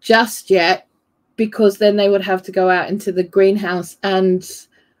just yet, because then they would have to go out into the greenhouse, and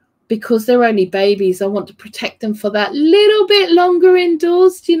because they're only babies, I want to protect them for that little bit longer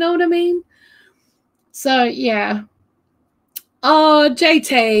indoors. Do you know what I mean? So, yeah. Oh,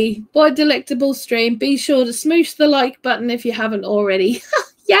 JT, what a delectable stream. Be sure to smoosh the like button if you haven't already.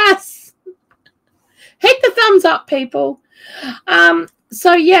 Yes. Hit the thumbs up, people.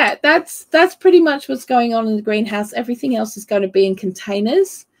 So, yeah, that's pretty much what's going on in the greenhouse. Everything else is going to be in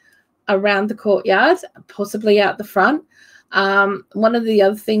containers around the courtyard, possibly out the front. One of the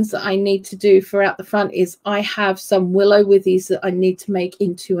other things that I need to do for out the front is I have some willow withies that I need to make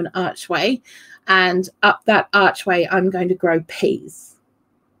into an archway, and up that archway I'm going to grow peas.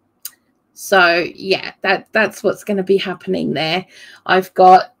 So yeah, that's what's going to be happening there. I've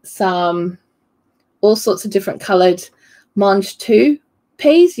got some all sorts of different colored Mange 2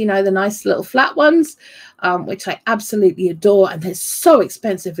 peas, you know, the nice little flat ones, which I absolutely adore, and they're so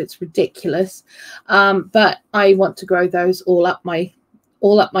expensive it's ridiculous. But I want to grow those all up my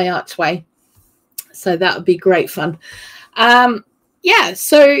archway, so that would be great fun. Yeah,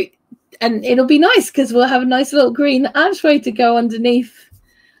 so, and it'll be nice because we'll have a nice little green archway to go underneath,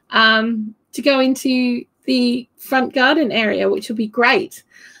 to go into the front garden area, which will be great.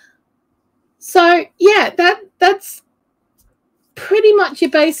 So yeah, that's pretty much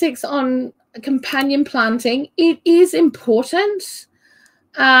your basics on companion planting. It is important.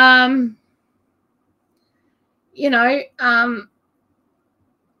 You know,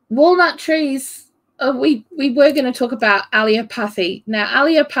 walnut trees, we were going to talk about allelopathy. Now,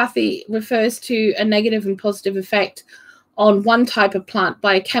 allelopathy refers to a negative and positive effect on one type of plant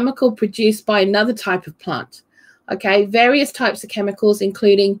by a chemical produced by another type of plant. Okay, various types of chemicals,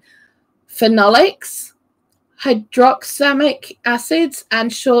 including phenolics, hydroxamic acids,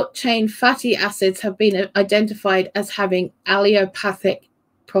 and short-chain fatty acids have been identified as having allelopathic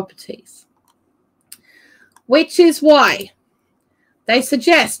properties, which is why they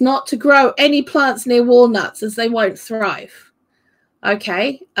suggest not to grow any plants near walnuts, as they won't thrive.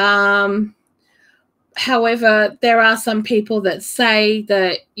 Okay. However, there are some people that say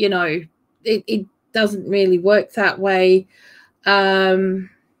that, you know, it doesn't really work that way.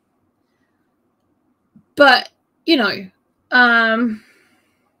 But, you know,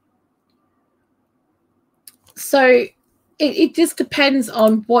 So it just depends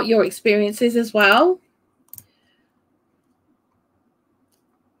on what your experience is as well.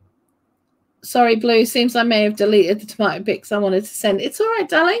 Sorry, Blue, seems I may have deleted the tomato pics I wanted to send. It's all right,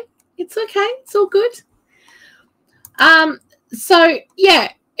 darling. It's okay. It's all good. So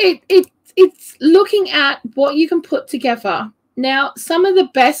yeah, it's looking at what you can put together. Now, some of the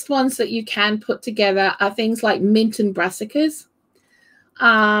best ones that you can put together are things like mint and brassicas.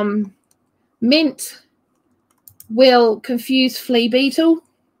 Mint will confuse flea beetle,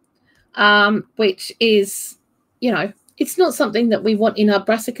 which is, you know, it's not something that we want in our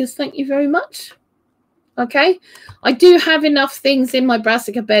brassicas. Thank you very much. Okay, I do have enough things in my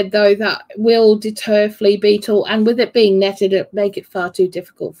brassica bed though that will deter flea beetle, and with it being netted, it make it far too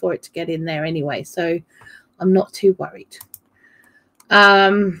difficult for it to get in there anyway, so I'm not too worried.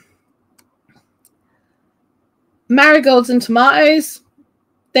 Marigolds and tomatoes,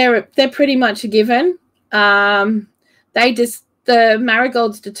 they're pretty much a given. The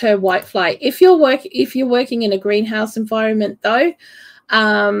marigolds deter whitefly. If you're working in a greenhouse environment though,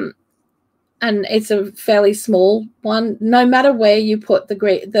 and it's a fairly small one, no matter where you put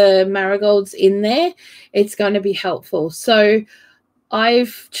the marigolds in there, it's going to be helpful. So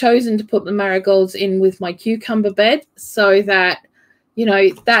I've chosen to put the marigolds in with my cucumber bed so that, you know,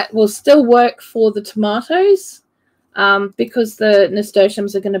 that will still work for the tomatoes, because the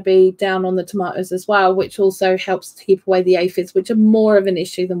nasturtiums are going to be down on the tomatoes as well, which also helps to keep away the aphids, which are more of an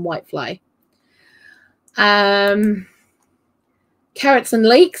issue than whitefly. Carrots and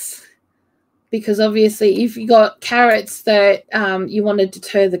leeks, because obviously if you got carrots that you want to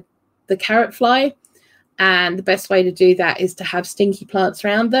deter the carrot fly, and the best way to do that is to have stinky plants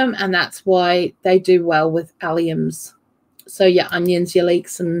around them, and that's why they do well with alliums. So your onions, your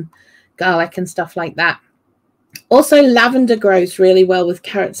leeks and garlic and stuff like that. Also, lavender grows really well with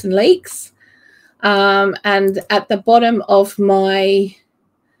carrots and leeks. And at the bottom of my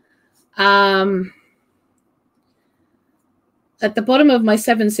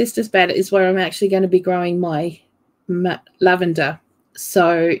Seven Sisters bed is where I'm actually going to be growing my lavender.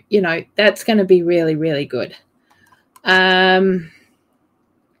 So, you know, that's going to be really, really good. I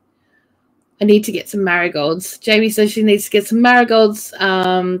need to get some marigolds. Jamie says she needs to get some marigolds.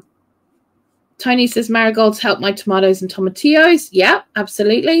 Tony says marigolds help my tomatoes and tomatillos. Yeah,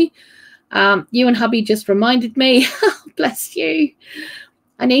 absolutely. You and hubby just reminded me. Bless you.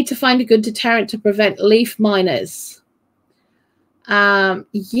 I need to find a good deterrent to prevent leaf miners.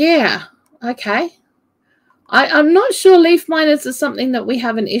 Yeah, okay. I'm not sure leaf miners are something that we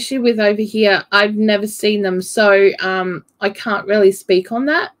have an issue with over here. I've never seen them, so I can't really speak on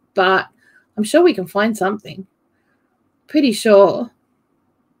that, but I'm sure we can find something. Pretty sure.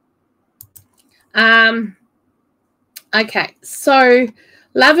 Okay, so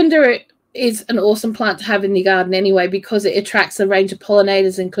lavender is an awesome plant to have in the garden anyway, because it attracts a range of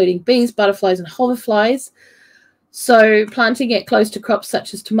pollinators, including bees, butterflies, and hoverflies. So planting it close to crops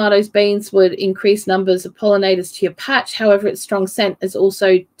such as tomatoes, beans would increase numbers of pollinators to your patch. However, its strong scent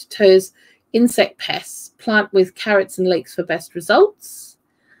also deters insect pests. Plant with carrots and leeks for best results.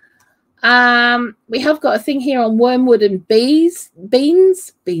 We have got a thing here on wormwood and bees.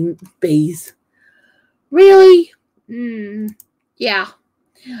 Bees. Really? Yeah.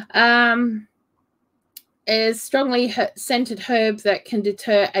 A strongly scented herb that can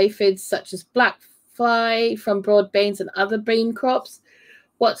deter aphids such as black fly from broad beans and other bean crops.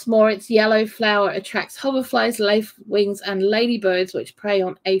 What's more, its yellow flower attracts hoverflies, lapwings, and ladybirds, which prey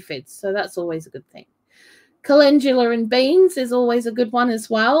on aphids. So that's always a good thing. Calendula in beans is always a good one as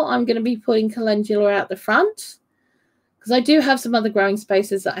well. I'm going to be putting calendula out the front because I do have some other growing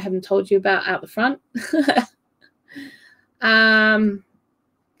spaces that I haven't told you about out the front.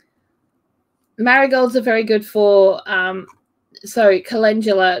 Marigolds are very good for, so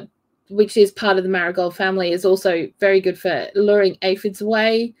calendula, which is part of the marigold family, is also very good for luring aphids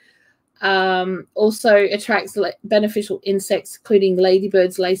away. Also attracts beneficial insects, including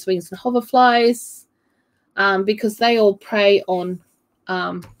ladybirds, lacewings, and hoverflies, because they all prey on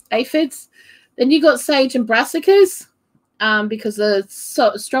aphids. Then you got sage and brassicas, because the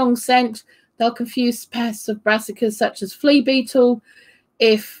strong scent, they'll confuse pests of brassicas such as flea beetle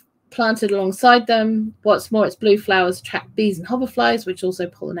if planted alongside them. What's more, its blue flowers attract bees and hoverflies, which also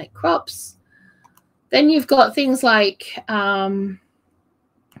pollinate crops. Then you've got things like, I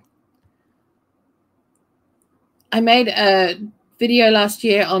made a video last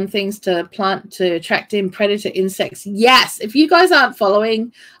year on things to plant to attract in predator insects. Yes, if you guys aren't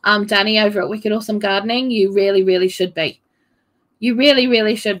following Danny over at Wicked Awesome Gardening, you really, really should be. You really,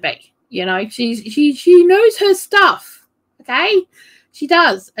 really should be. You know, she knows her stuff. Okay, she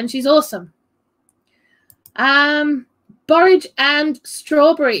does, and she's awesome. Borage and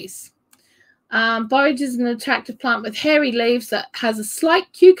strawberries. Borage is an attractive plant with hairy leaves that has a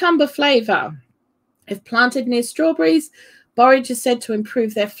slight cucumber flavor. If planted near strawberries, borage is said to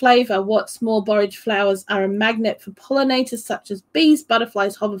improve their flavor. What's more, borage flowers are a magnet for pollinators such as bees,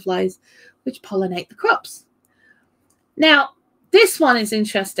 butterflies, hoverflies, which pollinate the crops. Now, this one is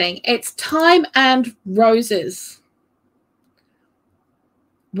interesting. It's thyme and roses.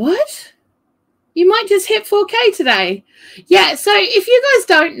 What? You might just hit 4K today. Yeah, so if you guys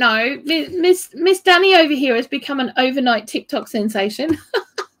don't know, Miss Danny over here has become an overnight TikTok sensation.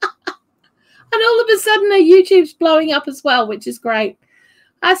 And all of a sudden her YouTube's blowing up as well, which is great.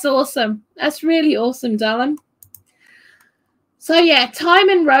 That's awesome. That's really awesome, darling. So yeah, thyme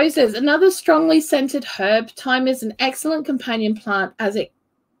and roses, another strongly scented herb. Thyme is an excellent companion plant as it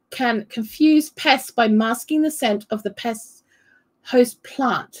can confuse pests by masking the scent of the pest's host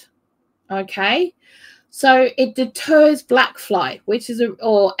plant. Okay, so it deters black fly, which is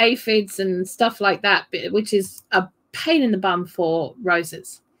or aphids and stuff like that, which is a pain in the bum for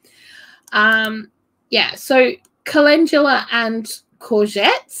roses. Yeah, so calendula and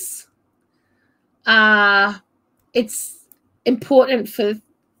courgettes. It's important for,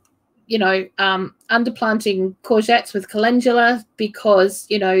 you know, underplanting courgettes with calendula because,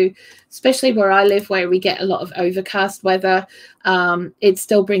 you know, especially where I live, where we get a lot of overcast weather, it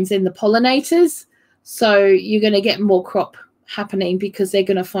still brings in the pollinators. So you're going to get more crop happening because they're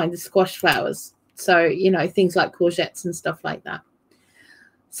going to find the squash flowers. So, you know, things like courgettes and stuff like that.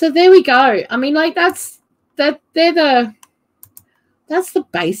 So there we go. I mean, like that's the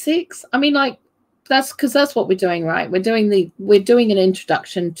basics. I mean, like that's because that's what we're doing, right? We're doing an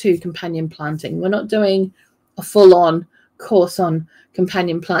introduction to companion planting. We're not doing a full-on course on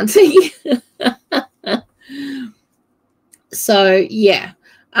companion planting. So yeah,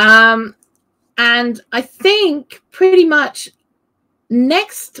 and I think pretty much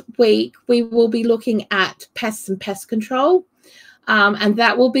next week we will be looking at pests and pest control. And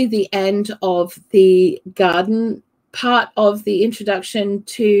that will be the end of the garden part of the introduction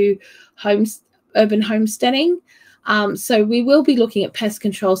to urban homesteading. So we will be looking at pest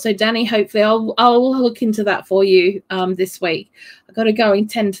control. So Danny, hopefully I'll look into that for you this week. I've got to go and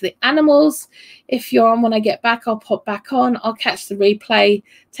tend to the animals. If you're on when I get back, I'll pop back on. I'll catch the replay.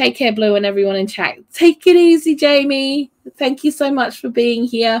 Take care, Blue, and everyone in chat. Take it easy, Jamie. Thank you so much for being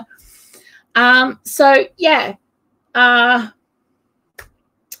here. So yeah.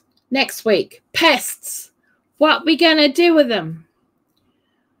 Next week, pests. What we gonna do with them?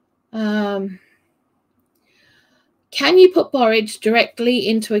 Can you put borage directly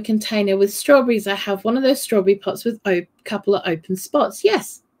into a container with strawberries? I have one of those strawberry pots with a couple of open spots.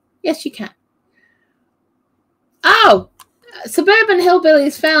 Yes, yes, you can. Oh, Suburban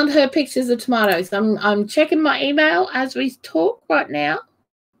Hillbillies found her pictures of tomatoes. I'm checking my email as we talk right now.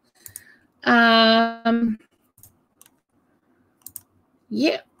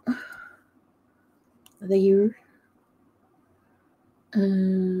 Yeah. Are they you?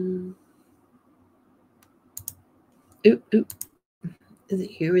 Oop. Is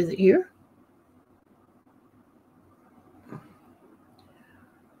it here? Is it here?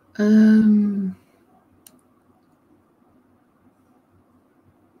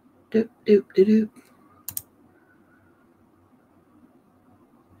 Doop.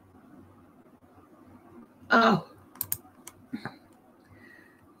 Oh.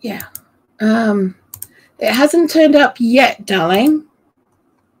 Yeah. It hasn't turned up yet, darling,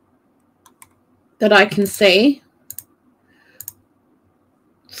 that I can see.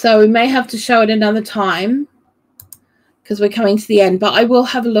 So we may have to show it another time because we're coming to the end. But I will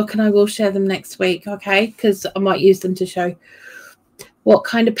have a look and I will share them next week, okay? Because I might use them to show what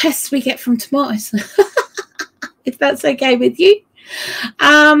kind of pests we get from tomatoes, if that's okay with you.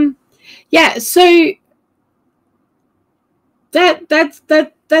 Yeah, so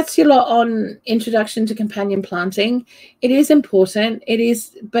that's your lot on introduction to companion planting. It is important. It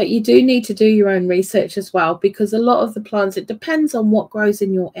is, but you do need to do your own research as well, because a lot of the plants, it depends on what grows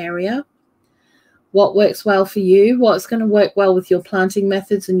in your area, what works well for you, what's going to work well with your planting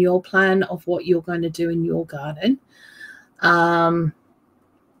methods and your plan of what you're going to do in your garden.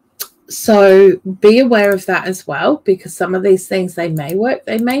 So be aware of that as well, because some of these things, they may work,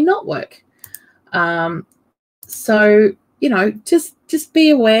 they may not work. So, you know, just be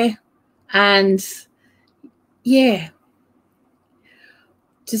aware, and yeah,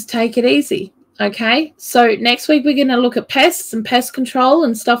 just take it easy. Okay, so next week we're going to look at pests and pest control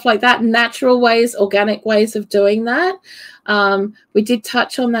and stuff like that, natural ways, organic ways of doing that. We did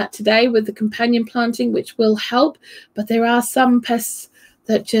touch on that today with the companion planting, which will help, but there are some pests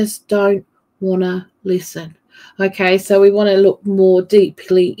that just don't want to listen. Okay, so we want to look more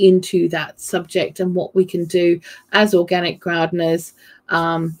deeply into that subject and what we can do as organic gardeners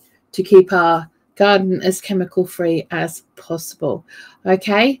to keep our garden as chemical free as possible.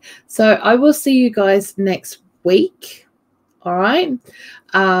 Okay, so I will see you guys next week. All right,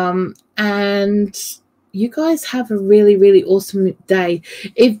 and you guys have a really, really awesome day.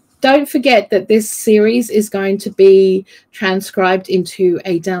 Don't forget that this series is going to be transcribed into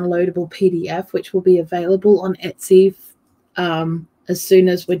a downloadable PDF, which will be available on Etsy as soon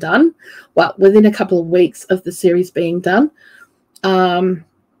as we're done. Well, within a couple of weeks of the series being done.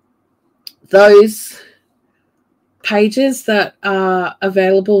 Those pages that are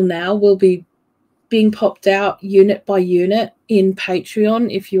available now will be being popped out unit by unit in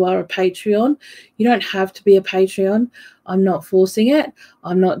Patreon. If you are a Patreon, you don't have to be a Patreon. I'm not forcing it.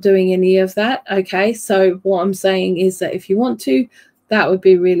 I'm not doing any of that. Okay, so what I'm saying is that if you want to, that would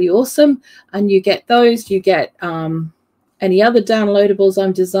be really awesome. And you get those, you get any other downloadables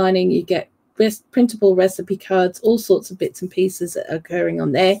I'm designing, you get printable recipe cards, all sorts of bits and pieces that are occurring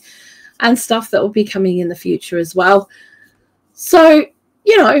on there, and stuff that will be coming in the future as well. So,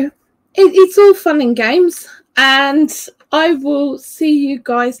 you know, it's all fun and games, and I will see you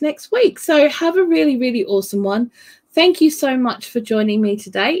guys next week. So have a really, really awesome one. Thank you so much for joining me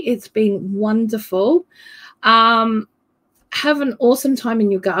today. It's been wonderful. Have an awesome time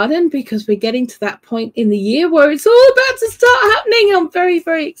in your garden, because we're getting to that point in the year where it's all about to start happening. I'm very,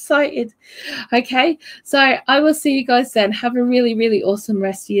 very excited. Okay, so I will see you guys then. Have a really, really awesome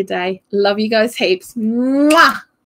rest of your day. Love you guys heaps. Mwah!